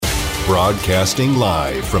Broadcasting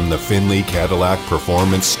live from the Finley Cadillac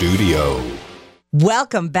Performance Studio.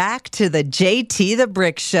 Welcome back to the JT the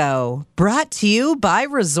Brick Show, brought to you by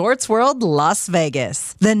Resorts World Las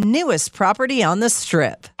Vegas, the newest property on the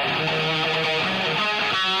Strip.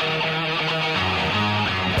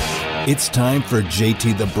 It's time for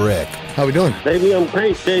JT the Brick. How we doing? Baby, I'm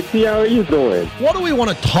great. JT, how are you doing? What do we want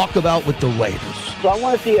to talk about with the Raiders? So I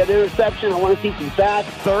want to see an interception. I want to see some sacks.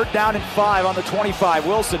 3rd down and 5 on the 25.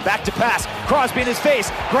 Wilson back to pass. Crosby in his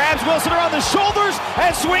face. Grabs Wilson around the shoulders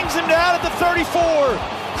and swings him down at the 34.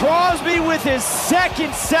 Crosby with his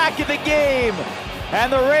 2nd sack of the game.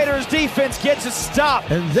 And the Raiders defense gets a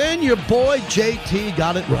stop. And then your boy JT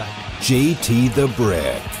got it right. JT the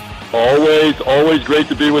Brick. Always great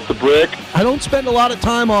to be with the Brick. I don't spend a lot of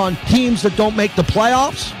time on teams that don't make the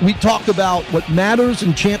playoffs. We talk about what matters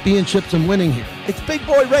in championships and winning here. It's Big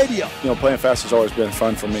Boy Radio. You know, playing fast has always been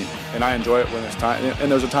fun for me, and I enjoy it when there's time,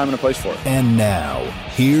 and there's a time and a place for it. And now,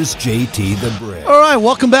 here's JT the Brick. All right,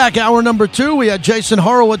 welcome back. Hour number 2. We had Jason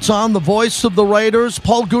Horowitz on, the voice of the Raiders.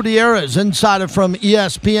 Paul Gutierrez, insider from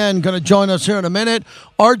ESPN, going to join us here in a minute.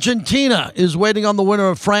 Argentina is waiting on the winner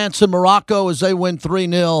of France and Morocco as they win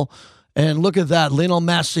 3-0. And look at that, Lionel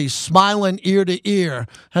Messi smiling ear to ear,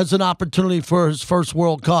 has an opportunity for his first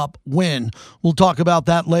World Cup win. We'll talk about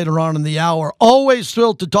that later on in the hour. Always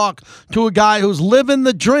thrilled to talk to a guy who's living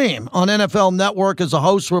the dream on NFL Network as a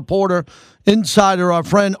host, reporter, insider, our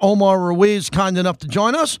friend Omar Ruiz, kind enough to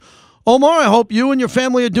join us. Omar, I hope you and your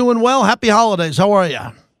family are doing well. Happy holidays. How are you?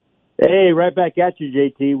 Hey, right back at you,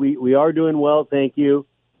 JT. We are doing well, thank you.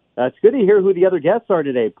 It's good to hear who the other guests are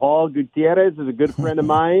today. Paul Gutierrez is a good friend of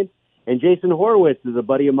mine. And Jason Horowitz is a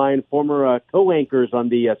buddy of mine, former co-anchors on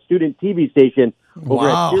the student TV station over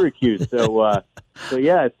at Syracuse. So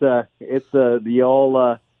yeah, it's a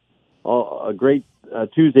great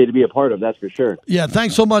Tuesday to be a part of. That's for sure. Yeah,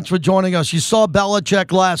 thanks so much for joining us. You saw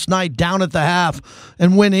Belichick last night down at the half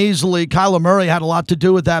and win easily. Kyler Murray had a lot to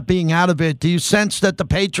do with that, being out of it. Do you sense that the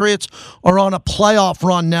Patriots are on a playoff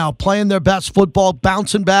run now, playing their best football,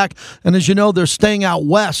 bouncing back, and as you know, they're staying out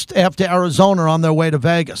west after Arizona on their way to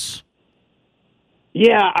Vegas?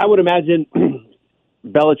 Yeah, I would imagine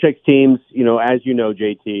Belichick's teams, as you know,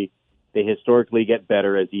 JT, they historically get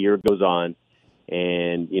better as the year goes on.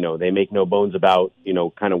 And, they make no bones about,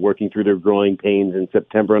 kind of working through their growing pains in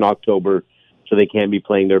September and October so they can be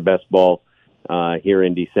playing their best ball here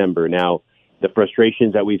in December. Now, the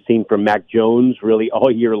frustrations that we've seen from Mac Jones really all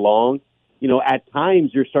year long, at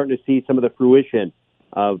times you're starting to see some of the fruition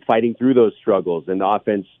of fighting through those struggles and the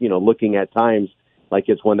offense, looking at times like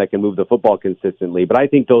it's one that can move the football consistently. But I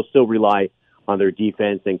think they'll still rely on their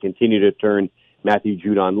defense and continue to turn Matthew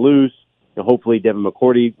Judon loose. Hopefully Devin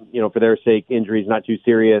McCourty, for their sake, injuries not too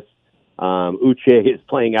serious. Uche is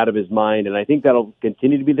playing out of his mind, and I think that'll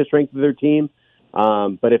continue to be the strength of their team.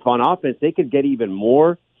 But if on offense they could get even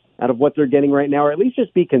more out of what they're getting right now, or at least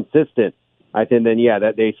just be consistent, I think then,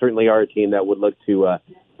 that they certainly are a team that would look to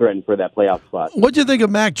threaten for that playoff spot. What do you think of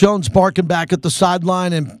Mac Jones barking back at the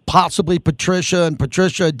sideline and possibly Patricia,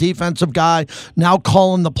 a defensive guy, now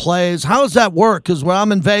calling the plays? How does that work? Because when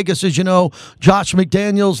I'm in Vegas, as you know, Josh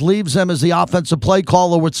McDaniels leaves them as the offensive play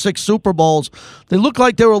caller with 6 Super Bowls. They look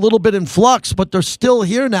like they were a little bit in flux, but they're still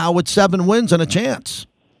here now with 7 wins and a chance.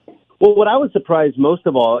 Well, what I was surprised most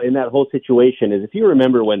of all in that whole situation is if you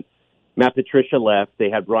remember when Matt Patricia left, they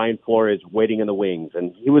had Brian Flores waiting in the wings,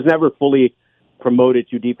 and he was never fully promoted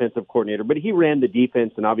to defensive coordinator, but he ran the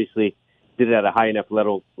defense and obviously did it at a high enough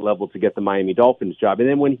level to get the Miami Dolphins job. And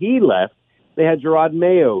then when he left, they had Gerard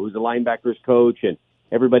Mayo, who's a linebackers coach, and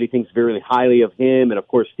everybody thinks very highly of him. And of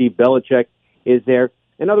course, Steve Belichick is there.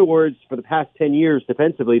 In other words, for the past 10 years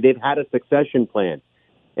defensively, they've had a succession plan.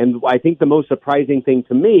 And I think the most surprising thing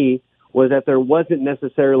to me was that there wasn't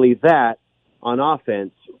necessarily that on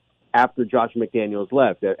offense after Josh McDaniels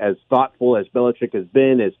left. As thoughtful as Belichick has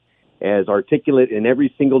been, as articulate in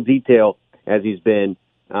every single detail as he's been,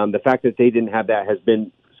 the fact that they didn't have that has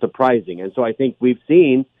been surprising. And so I think we've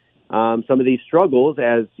seen some of these struggles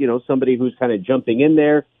as, somebody who's kind of jumping in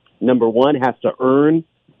there, number one, has to earn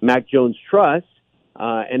Mac Jones' trust,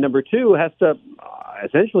 and number two, has to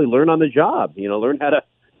essentially learn on the job, learn how to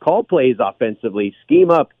call plays offensively, scheme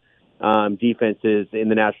up defenses in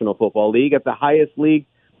the National Football League at the highest league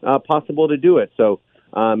possible to do it. So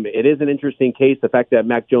it is an interesting case. The fact that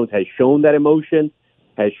Mac Jones has shown that emotion,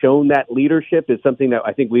 has shown that leadership is something that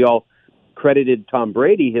I think we all credited Tom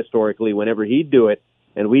Brady historically whenever he'd do it,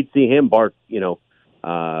 and we'd see him bark,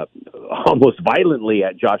 almost violently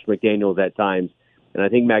at Josh McDaniels at times. And I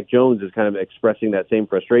think Mac Jones is kind of expressing that same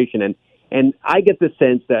frustration. And I get the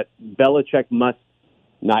sense that Belichick must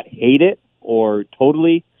not hate it or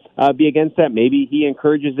totally be against that. Maybe he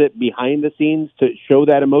encourages it behind the scenes to show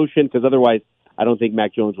that emotion, because otherwise I don't think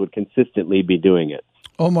Mac Jones would consistently be doing it.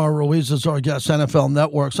 Omar Ruiz is our guest, NFL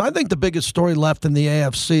Network. So I think the biggest story left in the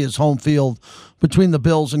AFC is home field between the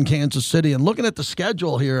Bills and Kansas City. And looking at the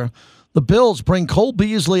schedule here, the Bills bring Cole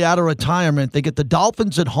Beasley out of retirement. They get the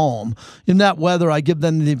Dolphins at home. In that weather, I give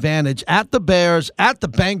them the advantage. At the Bears, at the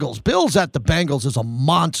Bengals. Bills at the Bengals is a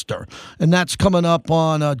monster. And that's coming up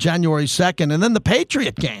on January 2nd. And then the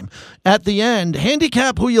Patriot game at the end.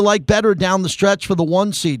 Handicap who you like better down the stretch for the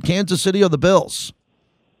 1 seed, Kansas City or the Bills?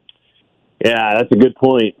 Yeah, that's a good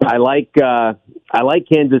point. I like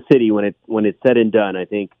Kansas City when it's said and done. I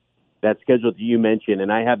think that schedule that you mentioned,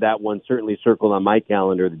 and I have that one certainly circled on my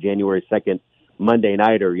calendar, the January 2nd Monday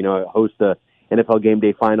nighter. You know, I host the NFL Game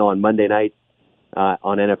Day Final on Monday night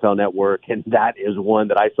on NFL Network, and that is one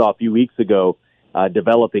that I saw a few weeks ago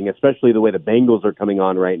developing, especially the way the Bengals are coming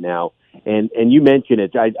on right now. And you mentioned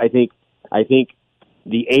it. I think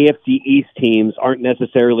the AFC East teams aren't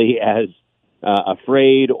necessarily as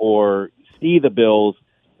afraid or see the Bills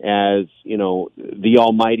as, you know, the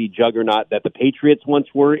almighty juggernaut that the Patriots once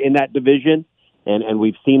were in that division. And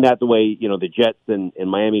we've seen that the way, you know, the Jets and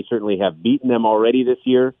Miami certainly have beaten them already this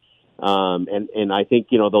year. And I think,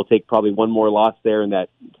 you know, they'll take probably one more loss there in that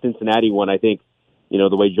Cincinnati one. I think, you know,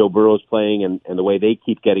 the way Joe Burrow's playing and the way they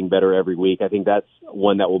keep getting better every week, I think that's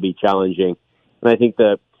one that will be challenging. And I think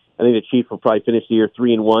the Chiefs will probably finish the year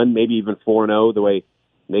 3-1, maybe even 4-0, the way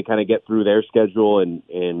they kind of get through their schedule, and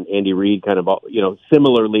Andy Reid kind of, you know,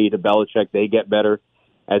 similarly to Belichick, they get better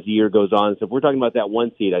as the year goes on. So if we're talking about that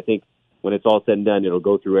 1 seed, I think when it's all said and done, it'll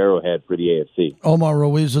go through Arrowhead for the AFC. Omar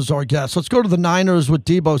Ruiz is our guest. Let's go to the Niners with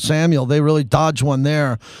Deebo Samuel. They really dodged one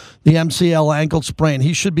there. The MCL ankle sprain.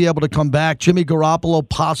 He should be able to come back. Jimmy Garoppolo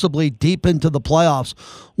possibly deep into the playoffs.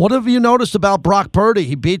 What have you noticed about Brock Purdy?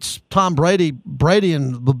 He beats Tom Brady. Brady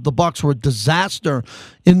and the Bucs were a disaster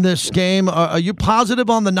in this game. Are you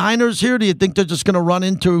positive on the Niners here? Do you think they're just going to run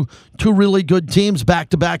into two really good teams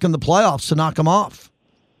back-to-back in the playoffs to knock them off?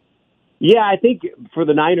 Yeah, I think for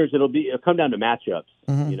the Niners, it'll come down to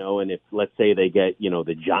matchups, you know, and if, let's say they get, you know,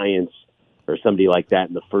 the Giants or somebody like that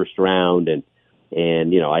in the first round, and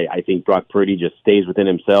you know, I think Brock Purdy just stays within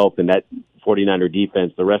himself, and that 49er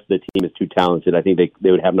defense, the rest of the team is too talented. I think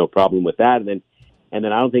they would have no problem with that. And then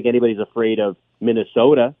I don't think anybody's afraid of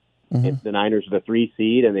Minnesota. If the Niners are the 3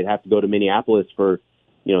 seed, and they'd have to go to Minneapolis for,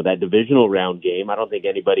 you know, that divisional round game. I don't think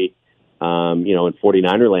anybody, you know, in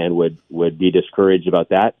 49er land would be discouraged about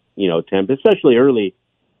that, you know, attempt, especially early,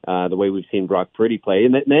 the way we've seen Brock Purdy play.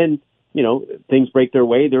 And then, you know, things break their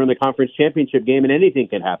way. They're in the conference championship game, and anything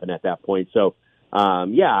can happen at that point. So,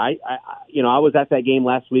 yeah, I was at that game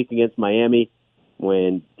last week against Miami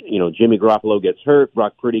when, you know, Jimmy Garoppolo gets hurt,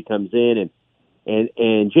 Brock Purdy comes in,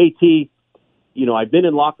 and JT, you know, I've been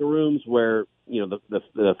in locker rooms where, you know,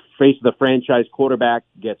 the face of the franchise quarterback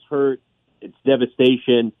gets hurt. It's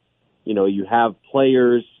devastation. You know, you have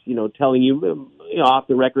players, you know, telling you, you know, off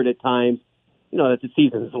the record at times, you know, that the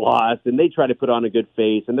season's lost, and they try to put on a good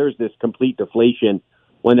face, and there's this complete deflation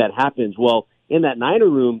when that happens. Well, in that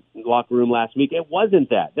locker room last week, it wasn't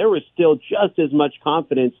that. There was still just as much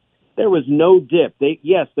confidence. There was no dip.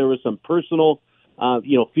 Yes, there was some personal,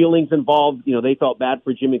 you know, feelings involved. You know, they felt bad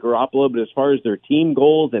for Jimmy Garoppolo, but as far as their team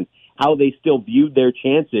goals and how they still viewed their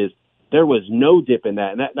chances, there was no dip in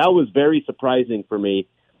that. And that was very surprising for me.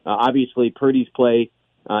 Obviously, Purdy's play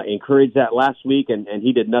encouraged that last week, and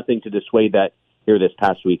he did nothing to dissuade that here this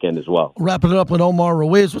past weekend as well. Wrapping it up with Omar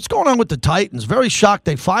Ruiz. What's going on with the Titans? Very shocked.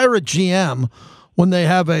 They fire a GM when they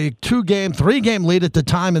have a 3-game lead at the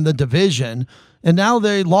time in the division, and now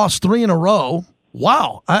they lost 3 in a row.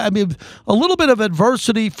 Wow. I mean, a little bit of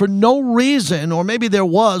adversity for no reason, or maybe there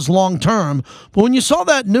was long term. But when you saw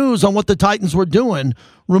that news on what the Titans were doing,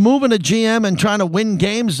 removing a GM and trying to win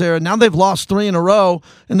games there, now they've lost 3 in a row,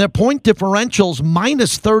 and their point differential's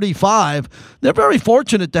minus 35. They're very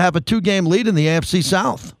fortunate to have a 2-game lead in the AFC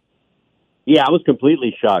South. Yeah, I was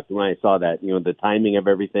completely shocked when I saw that. You know, the timing of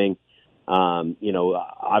everything. You know,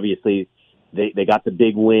 obviously, They got the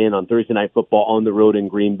big win on Thursday Night Football on the road in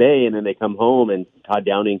Green Bay, and then they come home, and Todd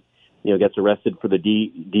Downing, you know, gets arrested for the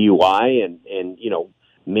DUI, and you know,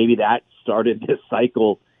 maybe that started this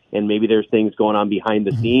cycle, and maybe there's things going on behind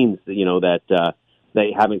the scenes, you know, that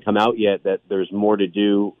they haven't come out yet, that there's more to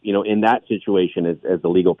do, you know, in that situation as the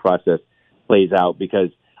legal process plays out, because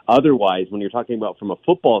otherwise, when you're talking about from a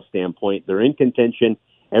football standpoint, they're in contention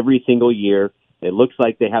every single year. It looks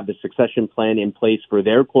like they have the succession plan in place for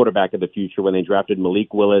their quarterback of the future when they drafted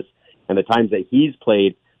Malik Willis, and the times that he's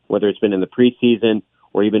played, whether it's been in the preseason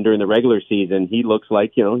or even during the regular season, he looks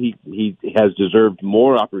like, you know, he has deserved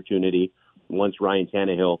more opportunity once Ryan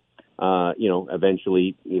Tannehill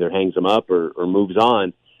eventually either hangs him up or moves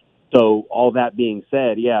on. So all that being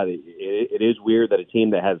said, yeah, it is weird that a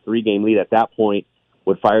team that has a 3-game lead at that point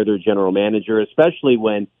would fire their general manager, especially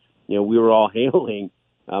when, we were all hailing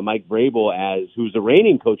Mike Vrabel who's the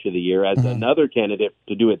reigning coach of the year, as another candidate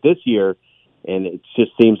to do it this year. And it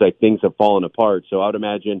just seems like things have fallen apart. So I would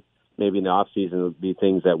imagine maybe in the offseason it would be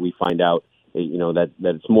things that we find out, that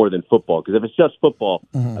it's more than football. Because if it's just football,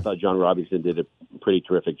 I thought John Robinson did a pretty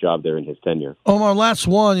terrific job there in his tenure. Omar, last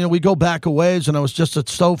one, we go back a ways, and I was just at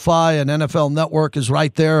SoFi, and NFL Network is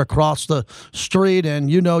right there across the street.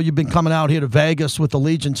 And you've been coming out here to Vegas with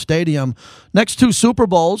Allegiant Stadium. Next 2 Super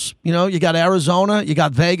Bowls, you got Arizona, you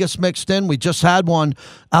got Vegas mixed in. We just had one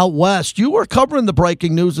out west. You were covering the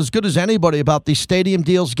breaking news as good as anybody about these stadium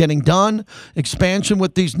deals getting done, expansion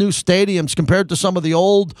with these new stadiums compared to some of the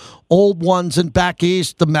old ones in back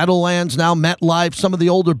east, the Meadowlands, now MetLife, some of the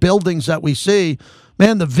older buildings that we see.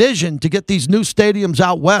 Man, the vision to get these new stadiums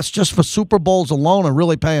out west just for Super Bowls alone are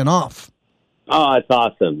really paying off. Oh, it's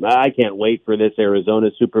awesome. I can't wait for this Arizona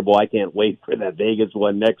Super Bowl. I can't wait for that Vegas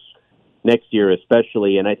one next year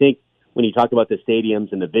especially. And I think when you talk about the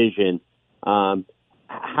stadiums and the vision,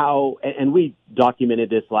 and we documented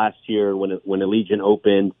this last year when Allegiant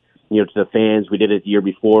opened, to the fans. We did it the year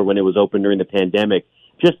before when it was open during the pandemic.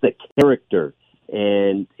 Just the character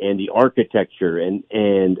and the architecture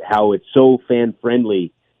and how it's so fan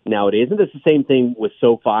friendly nowadays. Isn't this the same thing with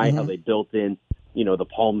SoFi? How they built in, the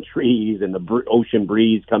palm trees and the ocean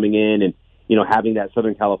breeze coming in, and having that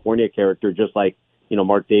Southern California character, just like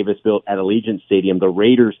Mark Davis built at Allegiant Stadium, the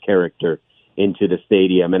Raiders character into the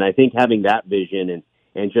stadium. And I think having that vision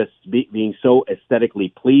and just being so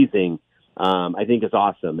aesthetically pleasing, I think is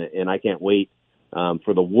awesome. And I can't wait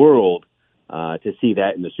for the world to see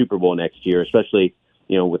that in the Super Bowl next year, especially,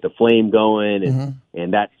 with the flame going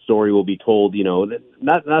and that story will be told,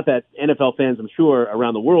 not that NFL fans, I'm sure,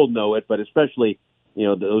 around the world know it, but especially,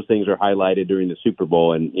 those things are highlighted during the Super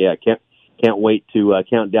Bowl. And yeah, can't wait to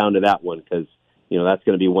count down to that one, because, that's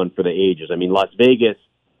going to be one for the ages. I mean, Las Vegas,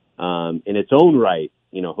 in its own right,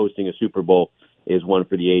 hosting a Super Bowl is one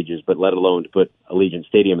for the ages, but let alone to put Allegiant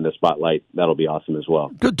Stadium in the spotlight, that'll be awesome as well.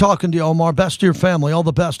 Good talking to you, Omar. Best to your family. All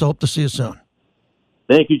the best. I hope to see you soon.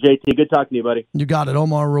 Thank you, JT. Good talking to you, buddy. You got it.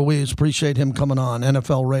 Omar Ruiz. Appreciate him coming on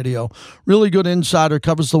NFL Radio. Really good insider.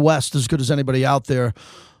 Covers the West as good as anybody out there,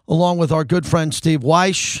 along with our good friend Steve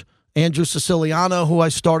Weish, Andrew Siciliano, who I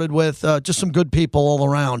started with, just some good people all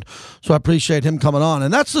around. So I appreciate him coming on.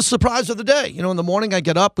 And that's the surprise of the day. In the morning I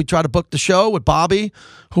get up, we try to book the show with Bobby.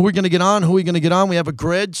 Who are we going to get on? We have a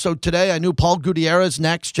grid. So today I knew Paul Gutierrez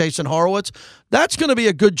next, Jason Horowitz. That's going to be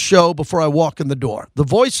a good show before I walk in the door. The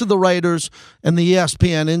voice of the Raiders and the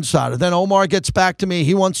ESPN insider. Then Omar gets back to me.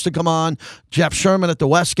 He wants to come on. Jeff Sherman at the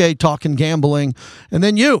Westgate talking gambling. And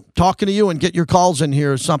then talking to you and get your calls in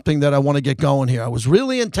here is something that I want to get going here. I was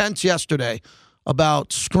really intense yesterday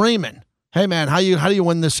about screaming, hey, man, how do you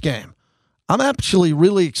win this game? I'm actually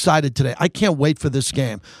really excited today. I can't wait for this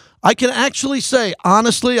game. I can actually say,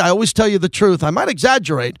 honestly, I always tell you the truth. I might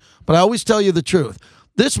exaggerate, but I always tell you the truth.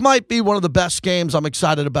 This might be one of the best games I'm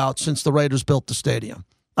excited about since the Raiders built the stadium.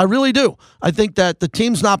 I really do. I think that the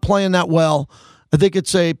team's not playing that well. I think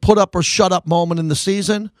it's a put up or shut up moment in the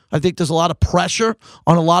season. I think there's a lot of pressure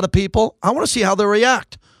on a lot of people. I want to see how they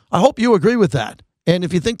react. I hope you agree with that. And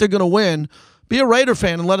if you think they're going to win, be a Raider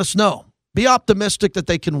fan and let us know. Be optimistic that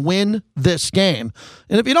they can win this game.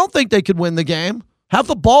 And if you don't think they could win the game, have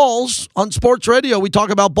the balls on sports radio. We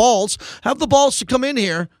talk about balls. Have the balls to come in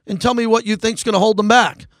here and tell me what you think's going to hold them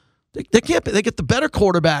back. They can't. They get the better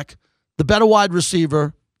quarterback, the better wide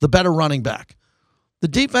receiver, the better running back. The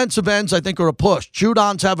defensive ends, I think, are a push.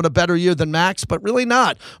 Judon's having a better year than Max, but really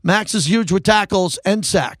not. Max is huge with tackles and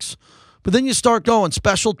sacks. But then you start going.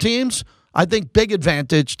 Special teams, I think big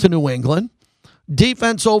advantage to New England.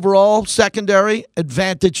 Defense overall, secondary,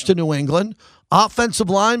 advantage to New England. Offensive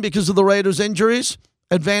line, because of the Raiders' injuries,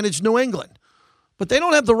 advantage New England. But they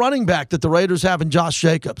don't have the running back that the Raiders have in Josh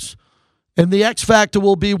Jacobs. And the X factor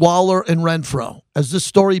will be Waller and Renfro. As this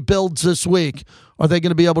story builds this week, are they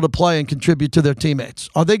going to be able to play and contribute to their teammates?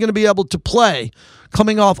 Are they going to be able to play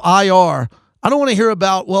coming off IR? I don't want to hear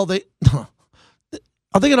about, are they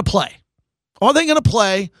going to play? Are they going to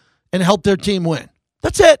play and help their team win?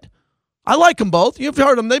 That's it. I like them both. You've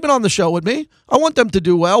heard them. They've been on the show with me. I want them to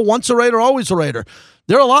do well. Once a Raider, always a Raider.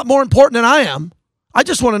 They're a lot more important than I am. I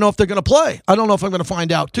just want to know if they're going to play. I don't know if I'm going to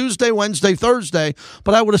find out Tuesday, Wednesday, Thursday,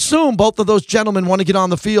 but I would assume both of those gentlemen want to get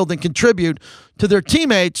on the field and contribute to their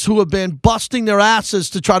teammates who have been busting their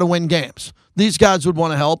asses to try to win games. These guys would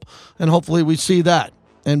want to help, and hopefully we see that.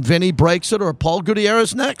 And Vinny breaks it, or Paul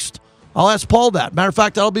Gutierrez next. I'll ask Paul that. Matter of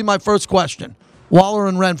fact, that'll be my first question. Waller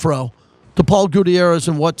and Renfroe to Paul Gutierrez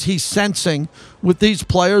and what he's sensing with these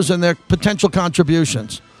players and their potential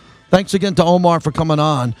contributions. Thanks again to Omar for coming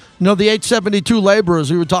on. You know, the 872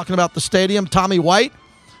 laborers, we were talking about the stadium. Tommy White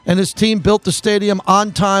and his team built the stadium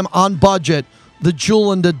on time, on budget, the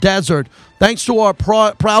jewel in the desert. Thanks to our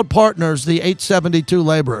proud partners, the 872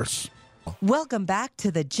 laborers. Welcome back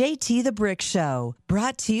to the JT the Brick Show,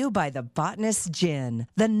 brought to you by the Botanist Gin,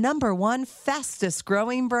 the #1 fastest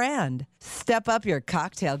growing brand. Step up your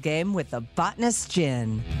cocktail game with the Botanist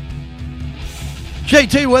Gin.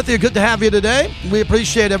 JT with you. Good to have you today. We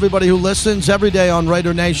appreciate everybody who listens every day on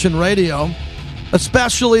Raider Nation Radio,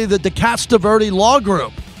 especially the DeCasta Verde Law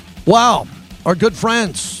Group. Wow, our good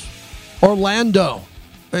friends, Orlando.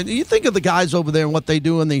 And you think of the guys over there and what they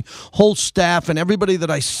do and the whole staff and everybody that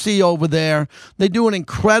I see over there. They do an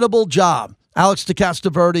incredible job. Alex DeCasta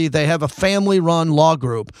Verde, they have a family-run law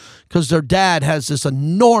group because their dad has this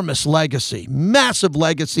enormous legacy, massive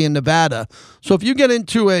legacy in Nevada. So if you get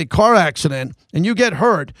into a car accident and you get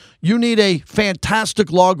hurt, you need a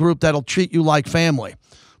fantastic law group that'll treat you like family.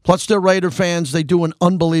 Plus, they're Raider fans. They do an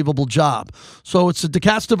unbelievable job. So it's the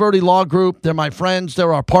DeCasta Verde Law Group. They're my friends.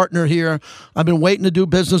 They're our partner here. I've been waiting to do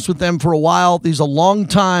business with them for a while. These are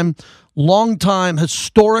long-time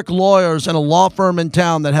historic lawyers and a law firm in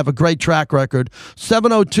town that have a great track record.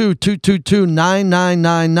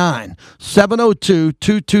 702-222-9999.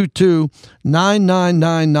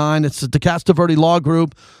 702-222-9999. It's the DeCasta Verde Law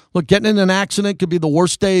Group. Look, getting in an accident could be the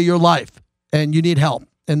worst day of your life, and you need help.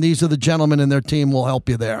 And these are the gentlemen and their team will help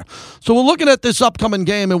you there. So we're looking at this upcoming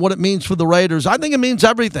game and what it means for the Raiders. I think it means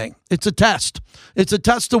everything. It's a test. It's a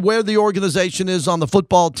test of where the organization is on the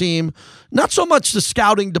football team. Not so much the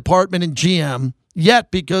scouting department and GM yet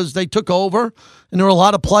because they took over and there are a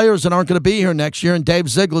lot of players that aren't going to be here next year. And Dave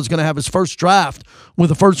Ziegler is going to have his first draft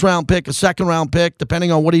with a first-round pick, a second-round pick, depending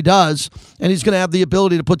on what he does. And he's going to have the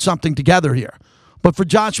ability to put something together here. But for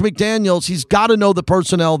Josh McDaniels, he's got to know the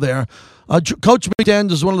personnel there. Coach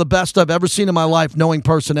McDaniels is one of the best I've ever seen in my life knowing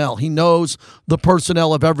personnel. He knows the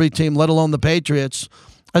personnel of every team, let alone the Patriots.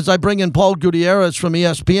 As I bring in Paul Gutierrez from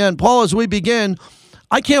ESPN. Paul, as we begin,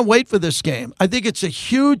 I can't wait for this game. I think it's a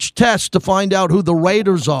huge test to find out who the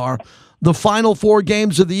Raiders are the final 4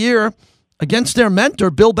 games of the year against their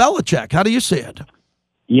mentor, Bill Belichick. How do you see it?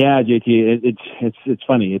 Yeah, JT, it's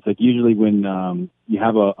funny. It's like usually when you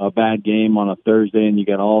have a bad game on a Thursday and you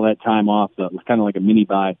got all that time off, it's kind of like a mini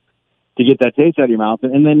bye to get that taste out of your mouth,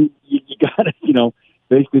 and then you got it,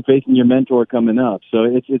 basically facing your mentor coming up. So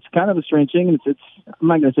it's kind of a strange thing, and it's I'm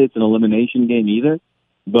not going to say it's an elimination game either,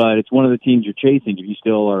 but it's one of the teams you're chasing if you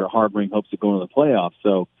still are harboring hopes of going to the playoffs.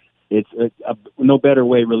 So it's no better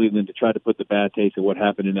way really than to try to put the bad taste of what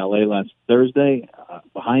happened in LA last Thursday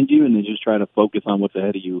behind you, and then just try to focus on what's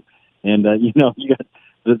ahead of you. And you got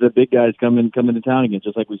the big guys coming to town again,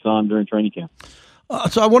 just like we saw them during training camp.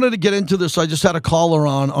 So I wanted to get into this. I just had a caller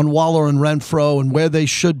on Waller and Renfroe and where they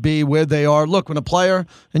should be, where they are. Look, when a player,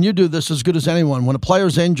 and you do this as good as anyone, when a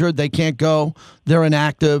player's injured, they can't go, they're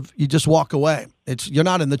inactive, you just walk away. You're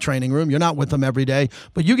not in the training room. You're not with them every day.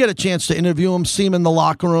 But you get a chance to interview them, see them in the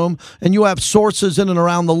locker room, and you have sources in and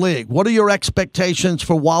around the league. What are your expectations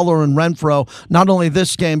for Waller and Renfroe, not only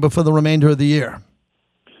this game, but for the remainder of the year?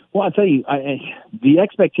 Well, I'll tell you, the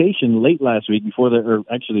expectation late last week,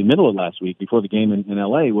 middle of last week, before the game in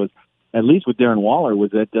L.A., was, at least with Darren Waller,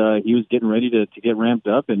 was that he was getting ready to get ramped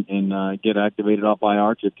up and get activated off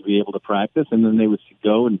IR to be able to practice, and then they would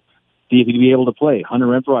go and see if he'd be able to play. Hunter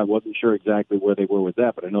Renfroe, I wasn't sure exactly where they were with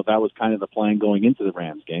that, but I know that was kind of the plan going into the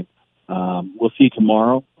Rams game. We'll see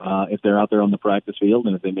tomorrow if they're out there on the practice field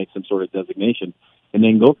and if they make some sort of designation, and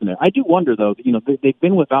then go from there. I do wonder, though, they've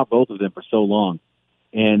been without both of them for so long.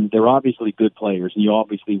 And they're obviously good players, and you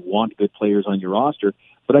obviously want good players on your roster.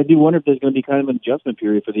 But I do wonder if there's going to be kind of an adjustment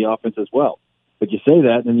period for the offense as well. But you say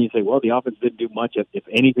that, and then you say, well, the offense didn't do much, if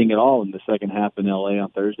anything at all, in the second half in L.A.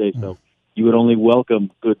 on Thursday. So you would only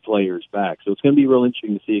welcome good players back. So it's going to be real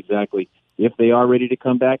interesting to see exactly if they are ready to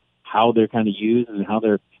come back, how they're kind of used, and how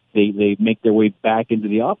they make their way back into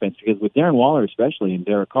the offense. Because with Darren Waller especially and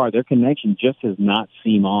Derek Carr, their connection just has not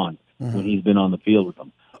seemed on when he's been on the field with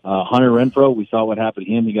them. Hunter Renfroe, we saw what happened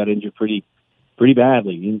to him. He got injured pretty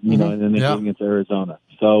badly, and then they came against Arizona.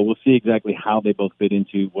 So we'll see exactly how they both fit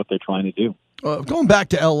into what they're trying to do. Going back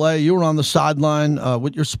to L.A., you were on the sideline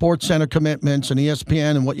with your Sports Center commitments and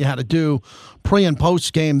ESPN and what you had to do pre- and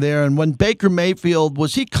post-game there. And when Baker Mayfield,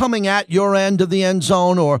 was he coming at your end of the end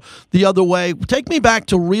zone or the other way? Take me back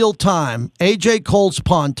to real time. A.J. Cole's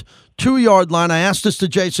punt, 2-yard line. I asked this to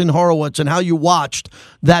Jason Horowitz and how you watched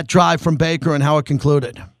that drive from Baker and how it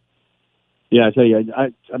concluded. Yeah, I tell you,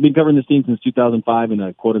 I've been covering this team since 2005 in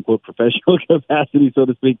a quote-unquote professional capacity, so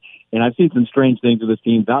to speak, and I've seen some strange things with this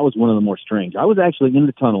team. That was one of the more strange. I was actually in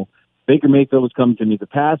the tunnel. Baker Mayfield was coming to me. The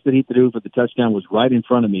pass that he threw for the touchdown was right in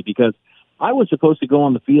front of me because I was supposed to go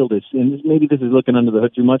on the field. And maybe this is looking under the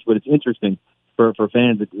hood too much, but it's interesting for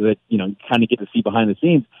fans that kind of get to see behind the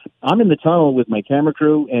scenes. I'm in the tunnel with my camera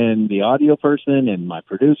crew and the audio person and my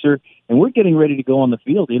producer, and we're getting ready to go on the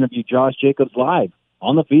field to interview Josh Jacobs live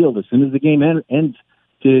on the field as soon as the game ends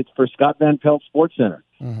for Scott Van Pelt Sports Center.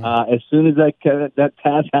 Mm-hmm. As soon as that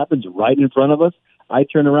pass happens right in front of us, I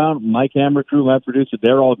turn around, my camera crew, my producer,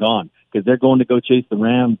 they're all gone because they're going to go chase the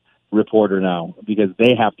Ram reporter now because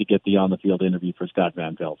they have to get the on-the-field interview for Scott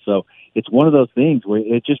Van Pelt. So it's one of those things where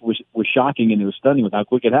it just was shocking and it was stunning with how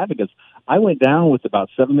quick it happened because I went down with about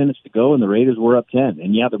 7 minutes to go and the Raiders were up 10.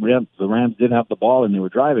 And, yeah, the Rams did have the ball and they were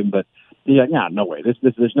driving, but, yeah, no way.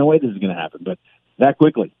 There's no way this is going to happen. But that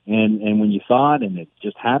quickly. And when you saw it and it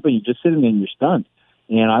just happened, you're just sitting there and you're stunned.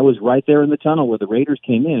 And I was right there in the tunnel where the Raiders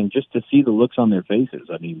came in, and just to see the looks on their faces,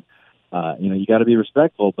 I mean, you got to be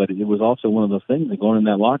respectful, but it was also one of those things that going in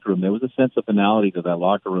that locker room, there was a sense of finality to that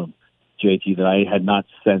locker room, JT, that I had not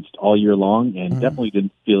sensed all year long and definitely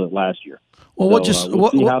didn't feel it last year. Well,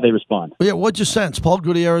 we'll see how they respond. Yeah, what'd you sense? Paul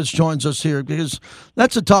Gutierrez joins us here because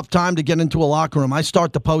that's a tough time to get into a locker room. I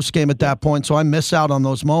start the post game at that point, so I miss out on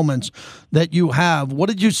those moments that you have. What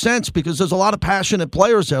did you sense? Because there's a lot of passionate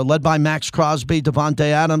players there, led by Max Crosby, Davante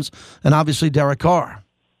Adams, and obviously Derek Carr.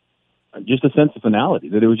 Just a sense of finality,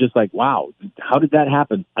 that it was just like, wow, how did that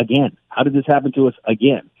happen again? How did this happen to us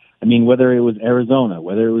again? I mean, whether it was Arizona,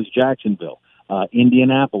 whether it was Jacksonville,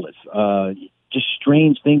 Indianapolis, just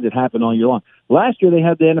strange things that happened all year long. Last year, they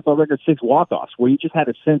had the NFL record 6 walk-offs, where you just had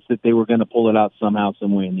a sense that they were going to pull it out somehow,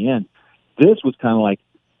 some way in the end. This was kind of like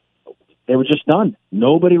they were just stunned.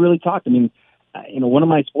 Nobody really talked. I mean, one of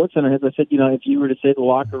my sports center heads, I said, if you were to say the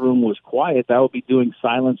locker room was quiet, that would be doing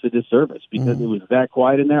silence a disservice because it was that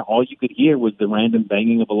quiet in there. All you could hear was the random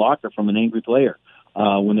banging of a locker from an angry player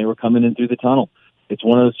when they were coming in through the tunnel. It's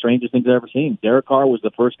one of the strangest things I've ever seen. Derek Carr was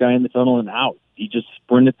the first guy in the tunnel and out. He just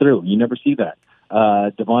sprinted through. You never see that.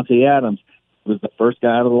 Davante Adams was the first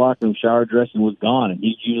guy out of the locker room, shower dressed, and was gone. And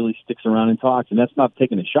he usually sticks around and talks. And that's not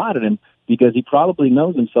taking a shot at him because he probably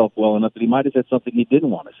knows himself well enough that he might have said something he didn't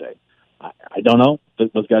want to say. I don't know.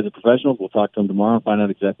 Those guys are professionals. We'll talk to them tomorrow and find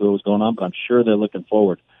out exactly what was going on. But I'm sure they're looking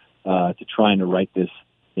forward to trying to right this,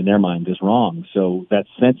 in their mind, this wrong. So that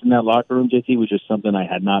sense in that locker room, JT, was just something I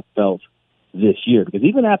had not felt this year. Because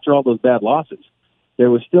even after all those bad losses,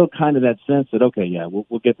 there was still kind of that sense that, okay, yeah,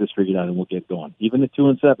 we'll get this figured out and we'll get going. Even at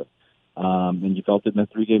 2-7. And you felt it in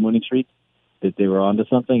that 3-game winning streak, that they were onto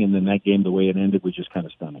something, and then that game, the way it ended, was just kind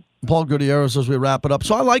of stunning. Paul Gutierrez, as we wrap it up.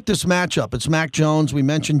 So I like this matchup. It's Mac Jones. We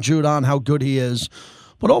mentioned Judon, how good he is.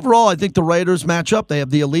 But overall, I think the Raiders match up. They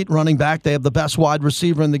have the elite running back. They have the best wide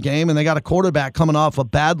receiver in the game, and they got a quarterback coming off a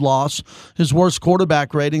bad loss, his worst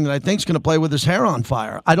quarterback rating that I think is going to play with his hair on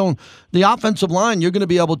fire. The offensive line, you're going to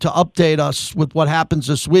be able to update us with what happens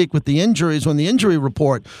this week with the injuries when the injury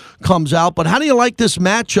report comes out. But how do you like this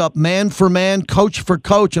matchup, man for man, coach for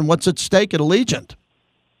coach, and what's at stake at Allegiant?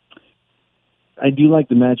 I do like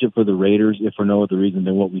the matchup for the Raiders, if for no other reason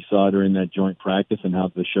than what we saw during that joint practice and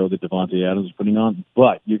how the show that Davante Adams was putting on.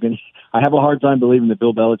 But I have a hard time believing that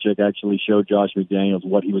Bill Belichick actually showed Josh McDaniels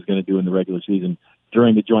what he was going to do in the regular season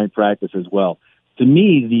during the joint practice as well. To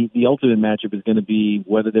me, the ultimate matchup is going to be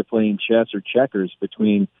whether they're playing chess or checkers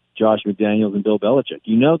between Josh McDaniels and Bill Belichick.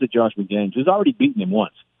 You know that Josh McDaniels has already beaten him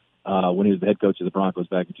once when he was the head coach of the Broncos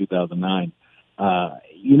back in 2009.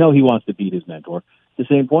 He wants to beat his mentor. At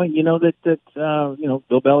the same point, that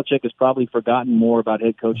Bill Belichick has probably forgotten more about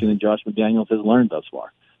head coaching than Josh McDaniels has learned thus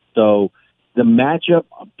far. So the matchup,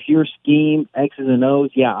 pure scheme, X's and O's,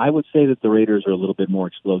 yeah, I would say that the Raiders are a little bit more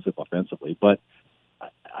explosive offensively, but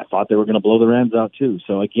I thought they were going to blow the Rams out too.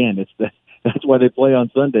 So again, that's why they play on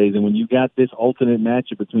Sundays. And when you got this alternate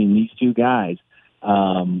matchup between these two guys,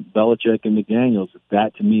 Belichick and McDaniels,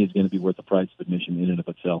 that to me is going to be worth the price of admission in and of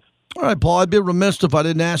itself. All right, Paul, I'd be remiss if I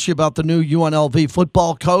didn't ask you about the new UNLV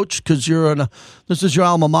football coach because this is your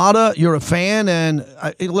alma mater. You're a fan, and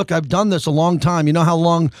look, I've done this a long time. You know how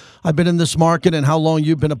long I've been in this market and how long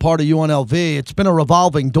you've been a part of UNLV. It's been a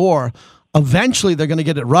revolving door. Eventually, they're going to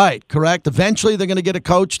get it right, correct? Eventually, they're going to get a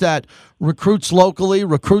coach that recruits locally,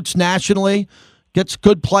 recruits nationally, gets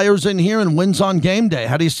good players in here, and wins on game day.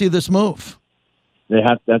 How do you see this move?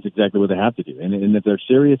 That's exactly what they have to do. And if they're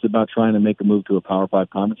serious about trying to make a move to a Power 5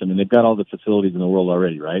 conference, I mean, they've got all the facilities in the world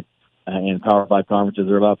already, right? And Power 5 conferences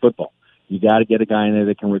are about football. You got to get a guy in there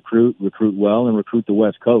that can recruit well, and recruit the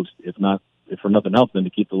West Coast, if for nothing else, than to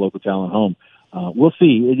keep the local talent home. we'll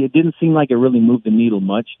see. It didn't seem like it really moved the needle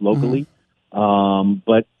much locally.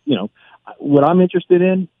 But, you know, what I'm interested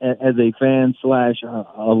in as a fan /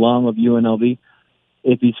 alum of UNLV,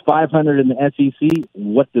 if he's 500 in the SEC,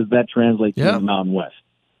 what does that translate to in the Mountain West?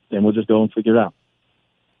 Then we'll just go and figure it out.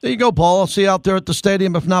 There you go, Paul. I'll see you out there at the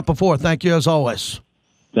stadium, if not before. Thank you, as always.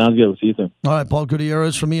 Sounds good. We'll see you soon. All right, Paul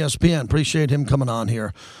Gutierrez from ESPN. Appreciate him coming on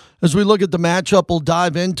here. As we look at the matchup, we'll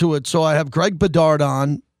dive into it. So I have Greg Bedard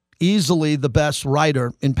on, easily the best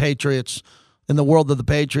writer in Patriots, in the world of the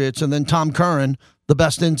Patriots, and then Tom Curran, the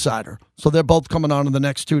best insider. So they're both coming on in the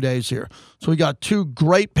next 2 days here. So we got two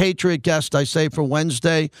great Patriot guests, I say, for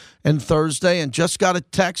Wednesday and Thursday, and just got a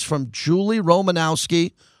text from Julie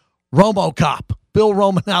Romanowski, RomoCop, Bill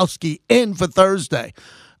Romanowski, in for Thursday.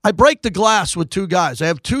 I break the glass with two guys. I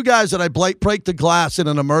have two guys that I break the glass in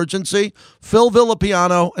an emergency, Phil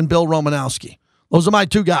Villapiano and Bill Romanowski. Those are my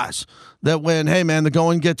two guys that when, hey, man, the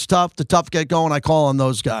going gets tough, the tough get going, I call on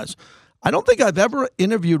those guys. I don't think I've ever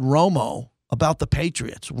interviewed Romo about the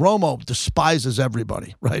Patriots. Romo despises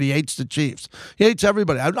everybody, right? He hates the Chiefs. He hates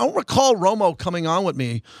everybody. I don't recall Romo coming on with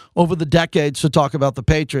me over the decades to talk about the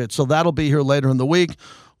Patriots, so that'll be here later in the week.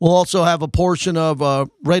 We'll also have a portion of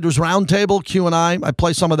Raiders Roundtable, Q&I. I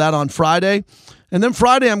play some of that on Friday. And then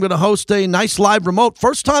Friday, I'm going to host a nice live remote.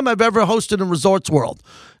 First time I've ever hosted in Resorts World.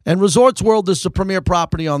 And Resorts World is the premier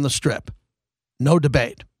property on the Strip. No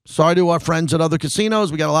debate. Sorry to our friends at other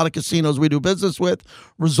casinos. We got a lot of casinos we do business with.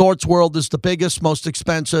 Resorts World is the biggest, most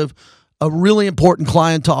expensive, a really important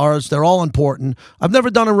client to ours. They're all important. I've never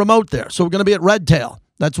done a remote there, so we're going to be at Red Tail.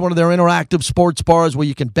 That's one of their interactive sports bars where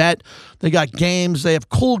you can bet. They got games. They have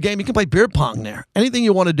cool games. You can play beer pong there. Anything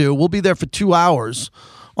you want to do. We'll be there for 2 hours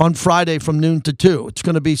on Friday from noon to 2. It's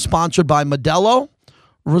going to be sponsored by Modelo,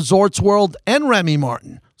 Resorts World, and Remy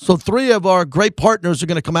Martin. So 3 of our great partners are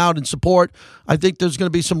going to come out and support. I think there's going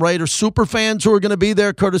to be some Raiders super fans who are going to be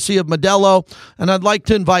there, courtesy of Modelo, and I'd like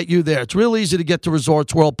to invite you there. It's real easy to get to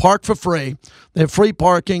Resorts World. Park for free. They have free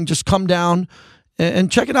parking. Just come down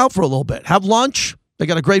and check it out for a little bit. Have lunch. They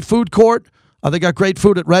got a great food court. They got great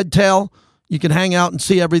food at Red Tail. You can hang out and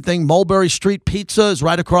see everything. Mulberry Street Pizza is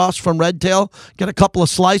right across from Red Tail. Get a couple of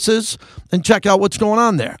slices and check out what's going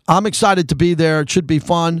on there. I'm excited to be there. It should be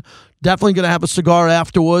fun. Definitely going to have a cigar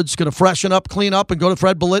afterwards. Going to freshen up, clean up, and go to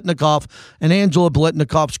Fred Biletnikoff and Angela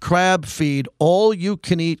Biletnikoff's Crab Feed.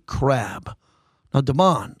 All-you-can-eat crab. Now,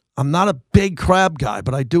 Damon, I'm not a big crab guy,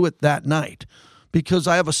 but I do it that night because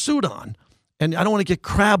I have a suit on. And I don't want to get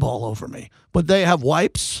crab all over me. But they have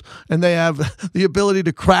wipes, and they have the ability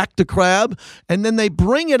to crack the crab. And then they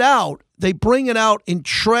bring it out. They bring it out in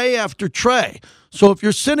tray after tray. So if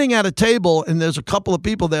you're sitting at a table and there's a couple of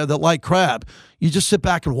people there that like crab, you just sit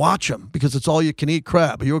back and watch them because it's all you can eat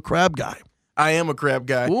crab. Are you a crab guy? I am a crab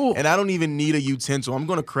guy, Ooh. and I don't even need a utensil. I'm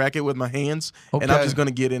going to crack it with my hands, Okay. and I'm just going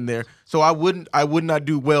to get in there. So I would not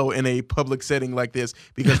do well in a public setting like this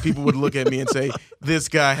because people would look at me and say, "This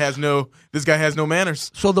guy has no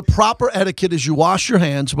manners." So the proper etiquette is you wash your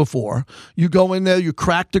hands before. You go in there, you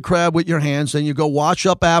crack the crab with your hands, then you go wash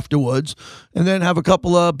up afterwards, and then have a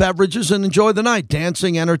couple of beverages and enjoy the night.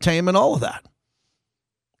 Dancing, entertainment, all of that.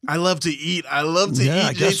 I love to eat. I love to eat.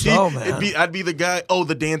 I guess JT. so, man. I'd be the guy. Oh,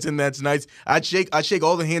 the dancing, that's nice. I'd shake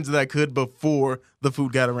all the hands that I could before the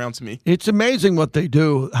food got around to me. It's amazing what they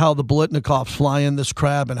do, how the Biletnikoffs fly in this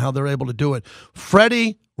crab and how they're able to do it.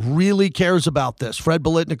 Freddie really cares about this. Fred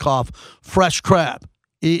Biletnikoff, fresh crab.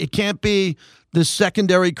 It can't be this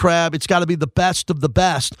secondary crab. It's got to be the best of the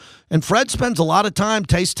best. And Fred spends a lot of time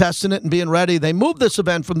taste testing it and being ready. They moved this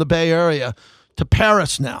event from the Bay Area to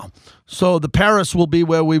Paris now. So the Paris will be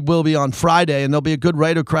where we will be on Friday, and there'll be a good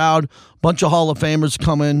Raider crowd, bunch of Hall of Famers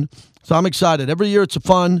coming. So I'm excited. Every year it's a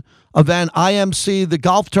fun event. IMC, the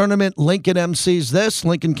golf tournament, Lincoln MCs this,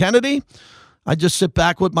 Lincoln Kennedy. I just sit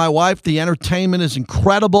back with my wife. The entertainment is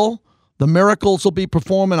incredible. The Miracles will be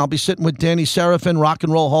performing. I'll be sitting with Danny Serafin, Rock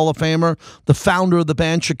and Roll Hall of Famer, the founder of the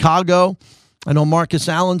band Chicago. I know Marcus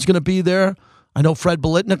Allen's going to be there. I know Fred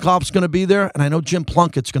Biletnikoff's going to be there, and I know Jim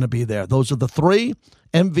Plunkett's going to be there. Those are the 3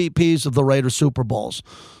 MVPs of the Raiders Super Bowls.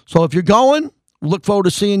 So if you're going, look forward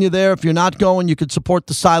to seeing you there. If you're not going, you could support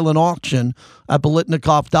the silent auction at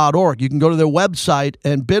Biletnikoff.org. You can go to their website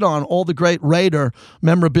and bid on all the great Raider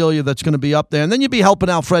memorabilia that's going to be up there. And then you'd be helping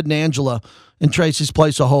out Fred and Angela in Tracy's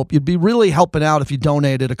Place of Hope. You'd be really helping out if you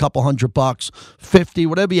donated a couple $100, 50,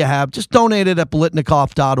 whatever you have. Just donate it at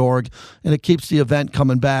Biletnikoff.org, and it keeps the event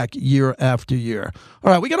coming back year after year.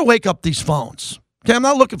 All right, we got to wake up these phones. Okay, I'm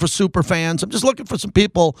not looking for super fans. I'm just looking for some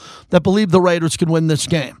people that believe the Raiders can win this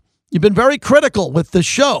game. You've been very critical with this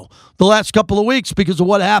show the last couple of weeks because of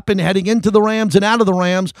what happened heading into the Rams and out of the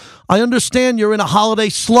Rams. I understand you're in a holiday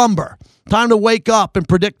slumber. Time to wake up and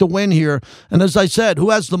predict a win here. And as I said,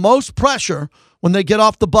 who has the most pressure when they get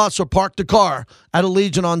off the bus or park the car at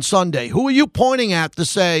Allegiant on Sunday? Who are you pointing at to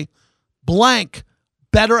say, blank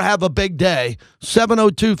better have a big day?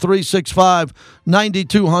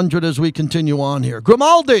 702-365-9200 as we continue on here.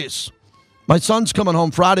 Grimaldi's. My son's coming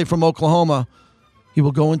home Friday from Oklahoma. He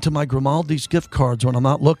will go into my Grimaldi's gift cards when I'm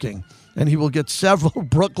not looking, and he will get several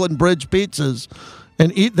Brooklyn Bridge pizzas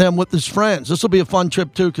and eat them with his friends. This will be a fun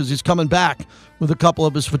trip, too, because he's coming back with a couple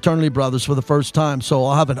of his fraternity brothers for the first time. So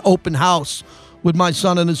I'll have an open house with my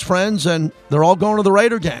son and his friends, and they're all going to the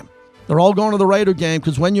Raider game. They're all going to the Raider game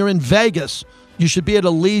because when you're in Vegas, you should be at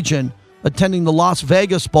Allegiant attending the Las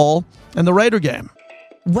Vegas Bowl and the Raider game.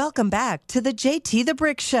 Welcome back to the JT the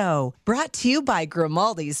Brick Show, brought to you by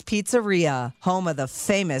Grimaldi's Pizzeria, home of the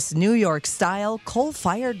famous New York-style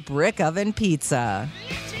coal-fired brick oven pizza.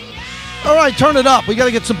 All right, turn it up. We got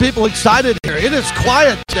to get some people excited here. It is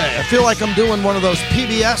quiet today. I feel like I'm doing one of those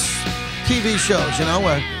PBS TV shows,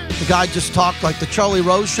 where the guy just talked like the Charlie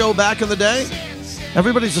Rose show back in the day.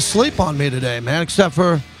 Everybody's asleep on me today, man, except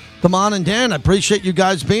for Damon and Dan. I appreciate you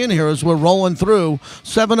guys being here as we're rolling through.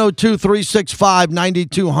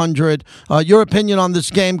 702-365-9200. Your opinion on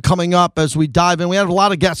this game coming up as we dive in. We have a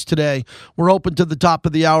lot of guests today. We're open to the top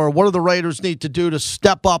of the hour. What do the Raiders need to do to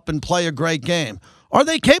step up and play a great game? Are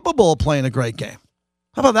they capable of playing a great game?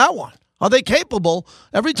 How about that one? Are they capable?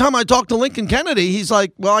 Every time I talk to Lincoln Kennedy, he's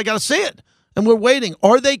like, well, I got to see it. And we're waiting.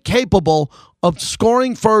 Are they capable of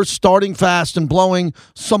scoring first, starting fast, and blowing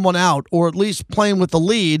someone out, or at least playing with the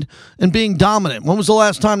lead and being dominant? When was the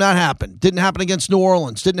last time that happened? Didn't happen against New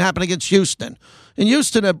Orleans. Didn't happen against Houston. In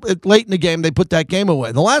Houston, late in the game, they put that game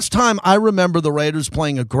away. The last time I remember the Raiders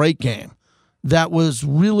playing a great game that was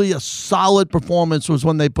really a solid performance was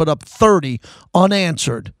when they put up 30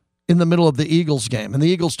 unanswered in the middle of the Eagles game, and the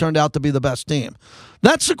Eagles turned out to be the best team.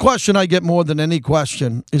 That's the question I get more than any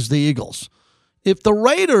question is the Eagles. If the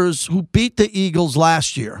Raiders, who beat the Eagles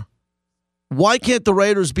last year, why can't the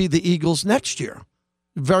Raiders be the Eagles next year?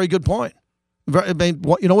 Very good point.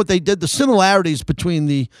 You know what they did? The similarities between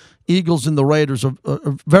the Eagles and the Raiders are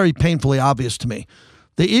very painfully obvious to me.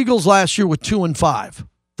 The Eagles last year were 2-5.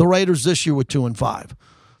 The Raiders this year were 2-5.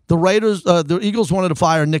 The Eagles wanted to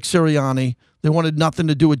fire Nick Sirianni. They wanted nothing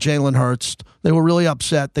to do with Jalen Hurts. They were really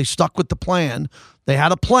upset. They stuck with the plan. They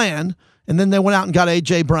had a plan, and then they went out and got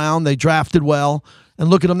A.J. Brown. They drafted well, and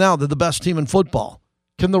look at them now. They're the best team in football.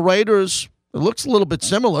 Can the Raiders, it looks a little bit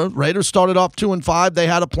similar. Raiders started off 2-5. They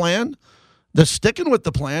had a plan. They're sticking with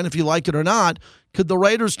the plan, if you like it or not. Could the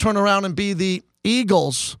Raiders turn around and be the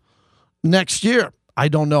Eagles next year? I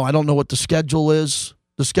don't know. I don't know what the schedule is.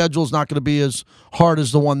 The schedule is not going to be as hard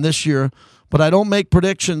as the one this year. But I don't make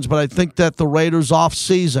predictions, but I think that the Raiders'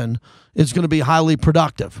 off-season is going to be highly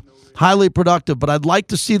productive. Highly productive, but I'd like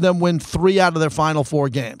to see them win 3 out of their final 4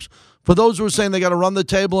 games. For those who are saying they got to run the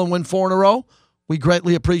table and win 4 in a row, we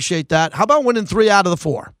greatly appreciate that. How about winning 3 out of the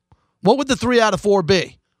 4? What would the 3 out of 4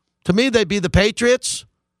 be? To me, they'd be the Patriots,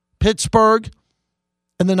 Pittsburgh,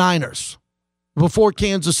 and the Niners before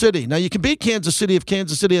Kansas City. Now, you can beat Kansas City if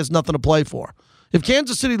Kansas City has nothing to play for. If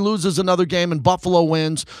Kansas City loses another game and Buffalo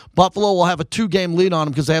wins, Buffalo will have a 2-game lead on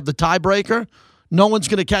them because they have the tiebreaker. No one's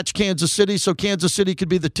going to catch Kansas City, so Kansas City could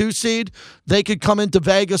be the 2 seed. They could come into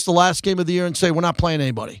Vegas the last game of the year and say, we're not playing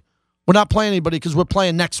anybody. We're not playing anybody because we're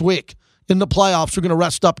playing next week. In the playoffs, we're going to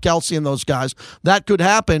rest up Kelsey and those guys. That could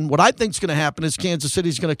happen. What I think is going to happen is Kansas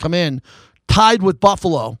City's going to come in tied with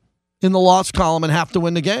Buffalo in the loss column and have to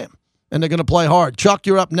win the game. And they're going to play hard. Chuck,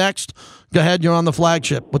 you're up next. Go ahead. You're on the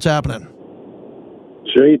flagship. What's happening?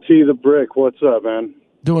 JT the Brick, what's up, man?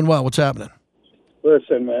 Doing well. What's happening?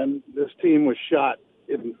 Listen, man, this team was shot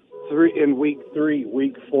in week 3,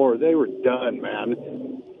 week 4. They were done,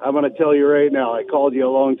 man. I'm going to tell you right now. I called you a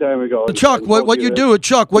long time ago. Chuck, what you do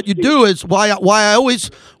is why I always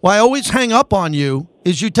hang up on you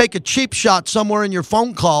is you take a cheap shot somewhere in your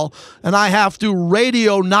phone call, and I have to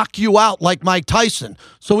radio knock you out like Mike Tyson.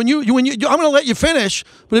 So when you I'm going to let you finish,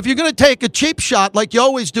 but if you're going to take a cheap shot like you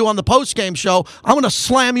always do on the post-game show, I'm going to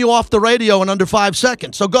slam you off the radio in under 5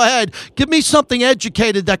 seconds. So go ahead, give me something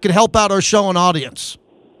educated that could help out our show and audience.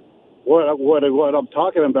 What I'm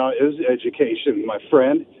talking about is education, my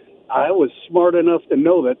friend. I was smart enough to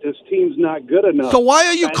know that this team's not good enough. So why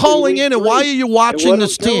are you calling in and why are you watching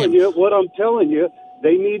this team? What I'm telling you,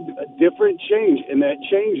 they need a different change, and that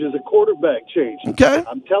change is a quarterback change. Okay.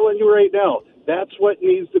 I'm telling you right now, that's what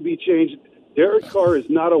needs to be changed. Derek Carr is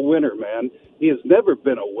not a winner, man. He has never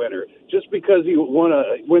been a winner. Just because he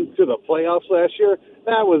went to the playoffs last year,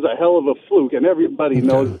 that was a hell of a fluke, and everybody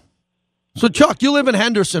knows. So, Chuck, you live in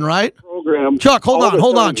Henderson, right? program. Chuck,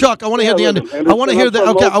 hold on. Chuck, I want to hear the end. I want to hear the.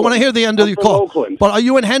 Okay, I want to hear the end of your call. Oakland. But are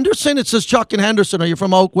you in Henderson? It says Chuck in Henderson. Are you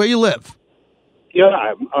from Oak? Where you live?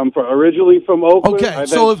 Yeah, I'm originally from Oakland. Okay, I've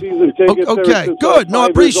so had season tickets okay, since good. No, I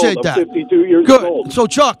appreciate I'm that. 52 years Good. old. So,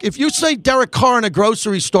 Chuck, if you say Derek Carr in a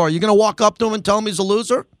grocery store, you're going to walk up to him and tell him he's a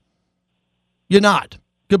loser? You're not.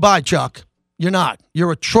 Goodbye, Chuck. You're not.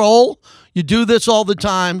 You're a troll. You do this all the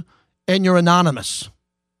time, and you're anonymous.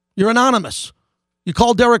 You're anonymous. You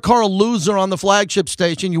call Derek Carr a loser on the flagship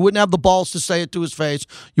station. You wouldn't have the balls to say it to his face.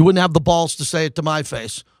 You wouldn't have the balls to say it to my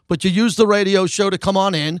face. But you used the radio show to come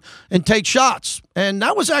on in and take shots. And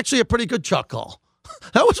that was actually a pretty good Chuck call.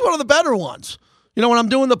 That was one of the better ones. You know, when I'm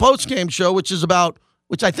doing the post-game show, which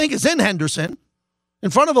I think is in Henderson,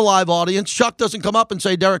 in front of a live audience, Chuck doesn't come up and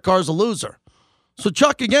say Derek Carr's a loser. So,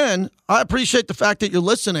 Chuck, again, I appreciate the fact that you're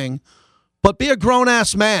listening, but be a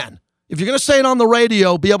grown-ass man. If you're going to say it on the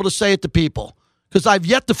radio, be able to say it to people. Because I've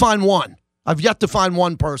yet to find one. I've yet to find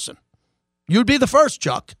one person. You'd be the first,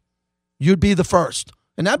 Chuck. You'd be the first.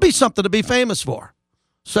 And that'd be something to be famous for.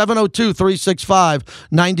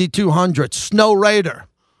 702-365-9200. Snow Raider.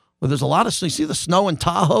 Well, there's a lot of, you see the snow in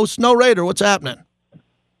Tahoe? Snow Raider, what's happening?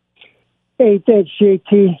 Hey, thanks,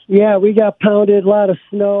 JT. Yeah, we got pounded, a lot of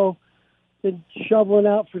snow. Been shoveling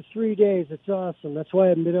out for 3 days. It's awesome. That's why I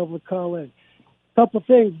haven't been able to call in. Couple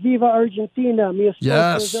things. Viva Argentina.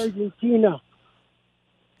 Yes. Argentina.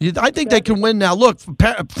 I think they can win now. Look,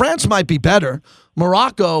 France might be better.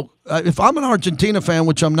 Morocco, if I'm an Argentina fan,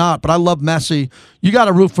 which I'm not, but I love Messi, you got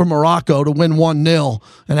to root for Morocco to win 1-0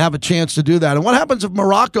 and have a chance to do that. And what happens if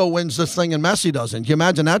Morocco wins this thing and Messi doesn't? Can you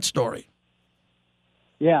imagine that story?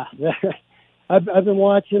 Yeah. I've been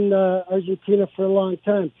watching Argentina for a long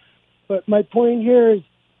time. But my point here is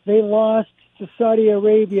they lost to Saudi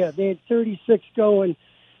Arabia. They had 36 going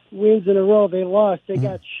wins in a row. They lost. They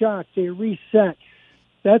got shocked. They reset.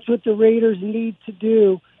 That's what the Raiders need to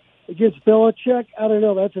do against Belichick. I don't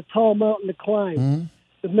know. That's a tall mountain to climb. Mm-hmm.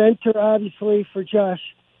 The mentor, obviously, for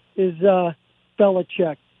Josh is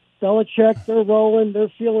Belichick. Belichick, they're rolling.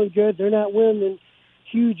 They're feeling good. They're not winning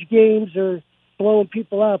huge games or blowing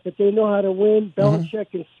people out, but they know how to win.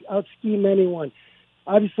 Belichick can out-scheme anyone.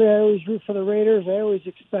 Obviously, I always root for the Raiders. I always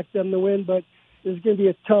expect them to win, but this is going to be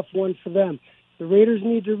a tough one for them. The Raiders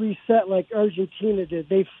need to reset like Argentina did.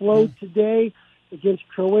 They flowed today against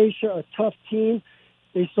Croatia, a tough team.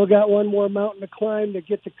 They still got one more mountain to climb to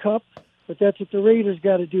get the cup, but that's what the Raiders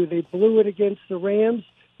got to do. They blew it against the Rams,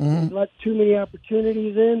 let too many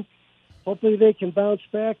opportunities in. Hopefully they can bounce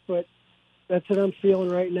back, but that's what I'm feeling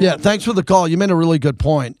right now. Yeah, thanks for the call. You made a really good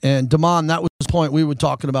point. And, Damon, that was the point we were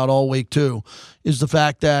talking about all week, too, is the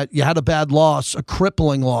fact that you had a bad loss, a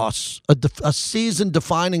crippling loss, a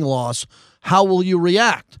season-defining loss. How will you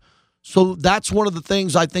react? So that's one of the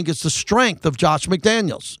things I think is the strength of Josh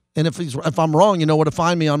McDaniels. And if I'm wrong, you know where to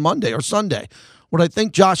find me on Monday or Sunday. What I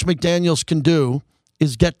think Josh McDaniels can do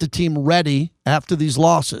is get the team ready after these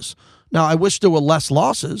losses. Now, I wish there were less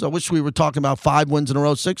losses. I wish we were talking about 5 wins in a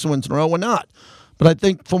row, 6 wins in a row. We're not. But I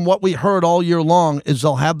think from what we heard all year long is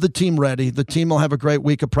they'll have the team ready. The team will have a great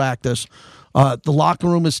week of practice. The locker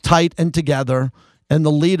room is tight and together. And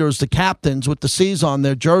the leaders, the captains with the C's on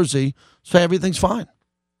their jersey, say everything's fine.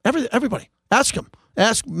 Everybody. Ask him.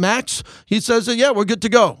 Ask Max. He says, yeah, we're good to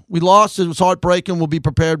go. We lost. It was heartbreaking. We'll be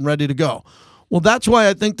prepared and ready to go. Well, that's why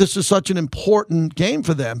I think this is such an important game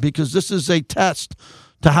for them, because this is a test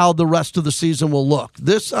to how the rest of the season will look.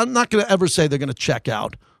 I'm not going to ever say they're going to check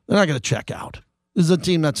out. They're not going to check out. This is a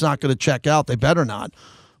team that's not going to check out. They better not.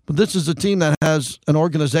 But this is a team that has an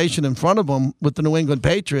organization in front of them with the New England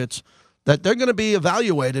Patriots that they're going to be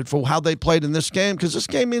evaluated for how they played in this game, because this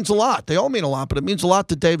game means a lot. They all mean a lot, but it means a lot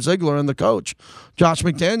to Dave Ziegler and the coach, Josh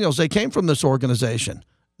McDaniels. They came from this organization.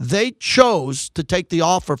 They chose to take the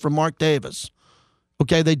offer from Mark Davis.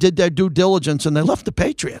 Okay, they did their due diligence, and they left the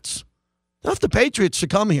Patriots. They left the Patriots to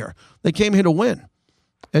come here. They came here to win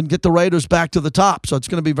and get the Raiders back to the top. So it's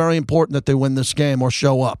going to be very important that they win this game or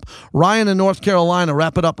show up. Ryan in North Carolina.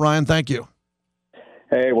 Wrap it up, Ryan. Thank you.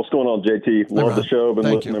 Hey, what's going on, JT? Love the show. Been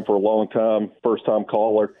listening for a long time. First-time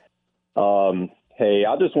caller. Hey,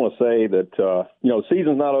 I just want to say that, the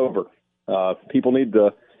season's not over. People need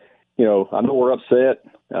to, I know we're upset.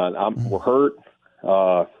 We're hurt.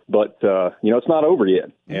 But it's not over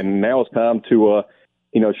yet. And now it's time to,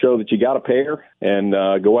 show that you got a pair and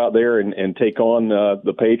go out there and take on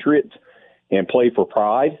the Patriots and play for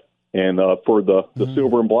pride and for the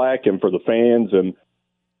silver and black and for the fans. And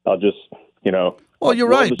I'll just, Well, you're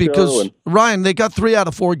right, because, Ryan, they got 3 out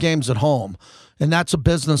of 4 games at home, and that's a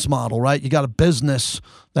business model, right? You got a business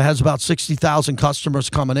that has about 60,000 customers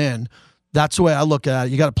coming in. That's the way I look at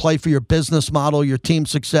it. You got to play for your business model, your team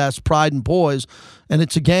success, pride and poise, and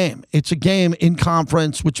it's a game. It's a game in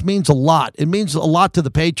conference, which means a lot. It means a lot to the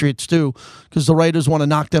Patriots, too, because the Raiders want to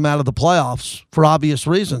knock them out of the playoffs for obvious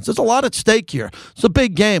reasons. There's a lot at stake here. It's a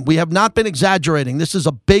big game. We have not been exaggerating. This is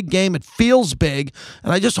a big game. It feels big,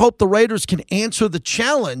 and I just hope the Raiders can answer the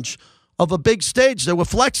challenge of a big stage. They were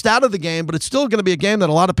flexed out of the game, but it's still going to be a game that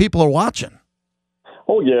a lot of people are watching.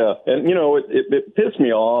 Oh, yeah. And, it pissed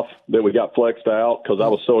me off that we got flexed out because I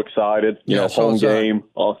was so excited, home game,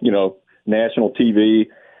 national TV.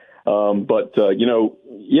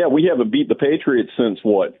 We haven't beat the Patriots since,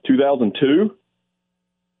 2002?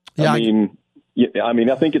 Yeah.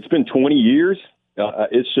 I think it's been 20 years.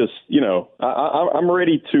 It's just, I'm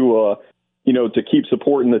ready to keep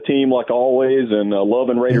supporting the team like always and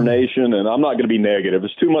loving Raider Nation. And I'm not going to be negative.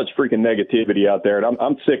 There's too much freaking negativity out there, and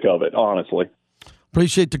I'm sick of it, honestly.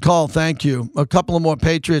 Appreciate the call. Thank you. A couple of more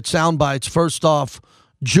Patriots sound bites. First off,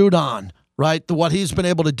 Judon, right? What he's been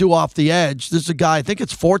able to do off the edge. This is a guy, I think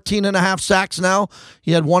it's 14.5 sacks now.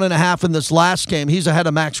 He had 1.5 in this last game. He's ahead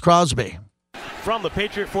of Max Crosby. From the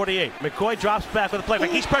Patriot 48, McCoy drops back with a playback.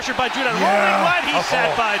 He's pressured by Judon. Rolling right, he's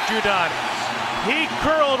sacked by Judon. He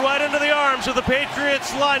curled right into the arms of the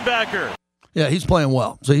Patriots linebacker. Yeah, he's playing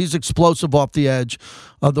well. So he's explosive off the edge.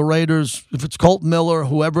 The Raiders, if it's Colton Miller,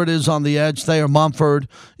 whoever it is on the edge, Thayer Mumford,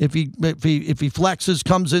 if he flexes,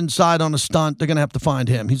 comes inside on a stunt, they're going to have to find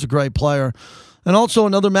him. He's a great player. And also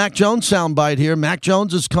another Mac Jones soundbite here. Mac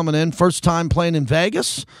Jones is coming in, first time playing in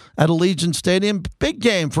Vegas at Allegiant Stadium. Big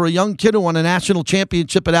game for a young kid who won a national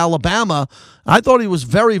championship at Alabama. I thought he was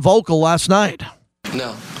very vocal last night.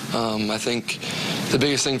 No. I think the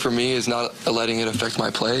biggest thing for me is not letting it affect my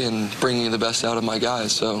play and bringing the best out of my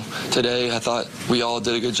guys. So today I thought we all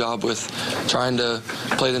did a good job with trying to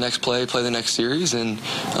play the next play, play the next series, and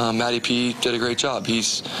Matty P did a great job.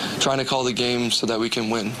 He's trying to call the game so that we can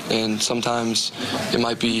win. And sometimes it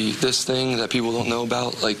might be this thing that people don't know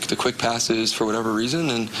about, like the quick passes for whatever reason,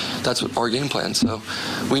 and that's what our game plan. So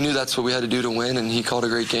we knew that's what we had to do to win, and he called a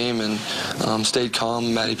great game and stayed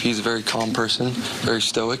calm. Matty P is a very calm person, very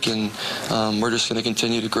stoic, and we're just going to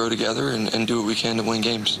continue to grow together and do what we can to win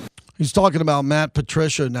games. He's talking about Matt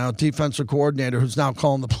Patricia, now defensive coordinator, who's now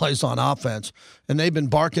calling the plays on offense. And they've been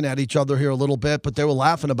barking at each other here a little bit, but they were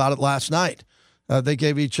laughing about it last night. They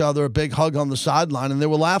gave each other a big hug on the sideline, and they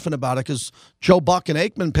were laughing about it because Joe Buck and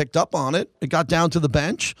Aikman picked up on it. It got down to the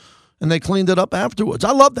bench, and they cleaned it up afterwards.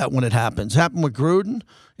 I love that when it happens. It happened with Gruden.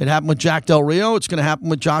 It happened with Jack Del Rio. It's going to happen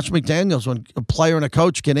with Josh McDaniels when a player and a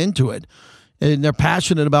coach get into it. And they're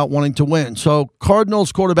passionate about wanting to win. So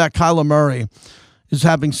Cardinals quarterback Kyler Murray is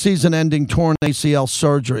having season-ending torn ACL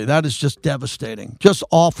surgery. That is just devastating. Just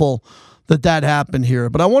awful that happened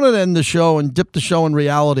here. But I wanted to end the show and dip the show in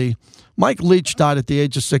reality. Mike Leach died at the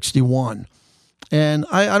age of 61. And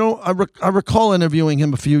I recall interviewing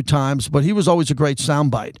him a few times, but he was always a great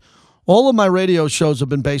soundbite. All of my radio shows have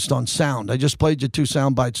been based on sound. I just played you 2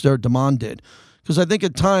 soundbites there, Damon did. Because I think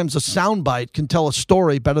at times a soundbite can tell a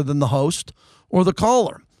story better than the host or the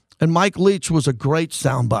caller. And Mike Leach was a great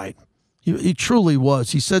soundbite. He truly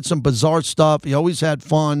was. He said some bizarre stuff. He always had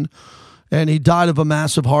fun. And he died of a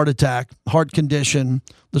massive heart attack, heart condition.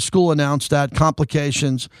 The school announced that,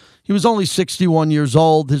 complications. He was only 61 years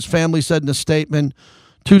old. His family said in a statement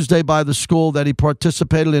Tuesday by the school that he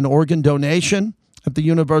participated in organ donation at the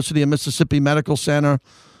University of Mississippi Medical Center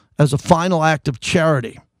as a final act of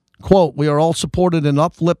charity. Quote, "We are all supported and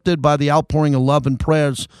uplifted by the outpouring of love and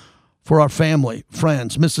prayers for our family,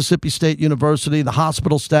 friends, Mississippi State University, the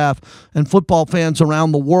hospital staff, and football fans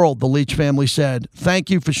around the world," the Leach family said.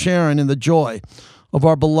 "Thank you for sharing in the joy of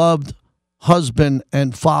our beloved husband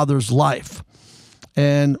and father's life."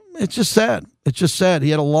 And it's just sad. It's just sad.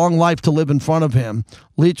 He had a long life to live in front of him.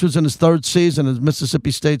 Leach was in his 3rd season as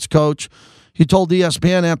Mississippi State's coach. He told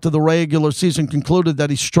ESPN after the regular season concluded that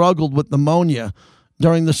he struggled with pneumonia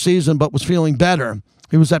during the season, but was feeling better.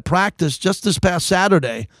 He was at practice just this past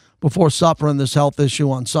Saturday before suffering this health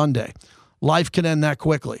issue on Sunday. Life can end that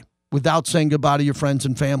quickly without saying goodbye to your friends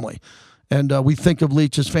and family. And we think of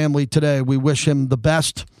Leach's family today. We wish him the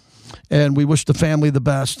best, and we wish the family the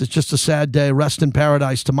best. It's just a sad day. Rest in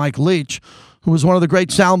paradise to Mike Leach, who was one of the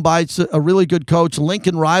great sound bites, a really good coach.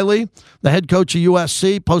 Lincoln Riley, the head coach of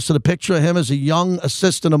USC, posted a picture of him as a young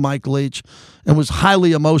assistant of Mike Leach and was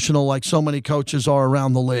highly emotional like so many coaches are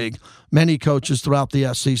around the league, many coaches throughout the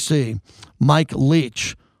SEC. Mike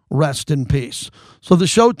Leach rest in peace. So the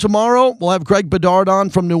show tomorrow, we'll have Greg Bedard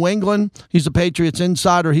on from New England. He's a Patriots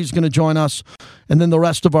insider. He's going to join us. And then the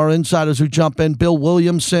rest of our insiders who jump in. Bill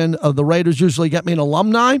Williamson of the Raiders usually get me an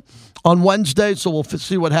alumni on Wednesday, so we'll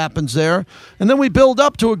see what happens there. And then we build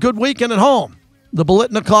up to a good weekend at home. The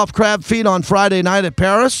Bolitnikov crab feed on Friday night at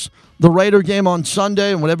Paris. The Raider game on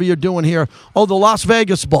Sunday, and whatever you're doing here. Oh, the Las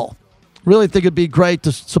Vegas Bowl. Really think it'd be great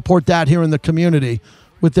to support that here in the community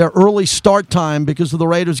with their early start time because of the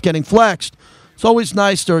Raiders getting flexed. It's always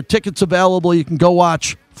nice. There are tickets available. You can go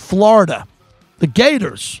watch Florida. The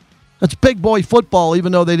Gators. That's big boy football,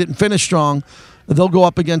 even though they didn't finish strong. They'll go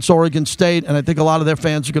up against Oregon State, and I think a lot of their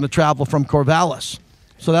fans are going to travel from Corvallis.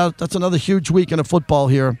 So that's another huge weekend of football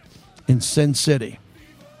here in Sin City.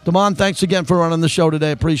 Damon, thanks again for running the show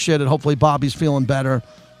today. Appreciate it. Hopefully Bobby's feeling better.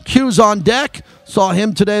 Q's on deck. Saw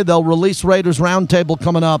him today. They'll release Raiders Roundtable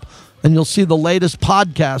coming up, and you'll see the latest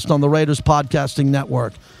podcast on the Raiders Podcasting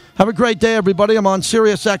Network. Have a great day, everybody. I'm on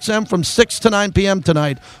Sirius XM from 6 to 9 p.m.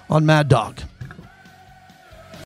 tonight on Mad Dog.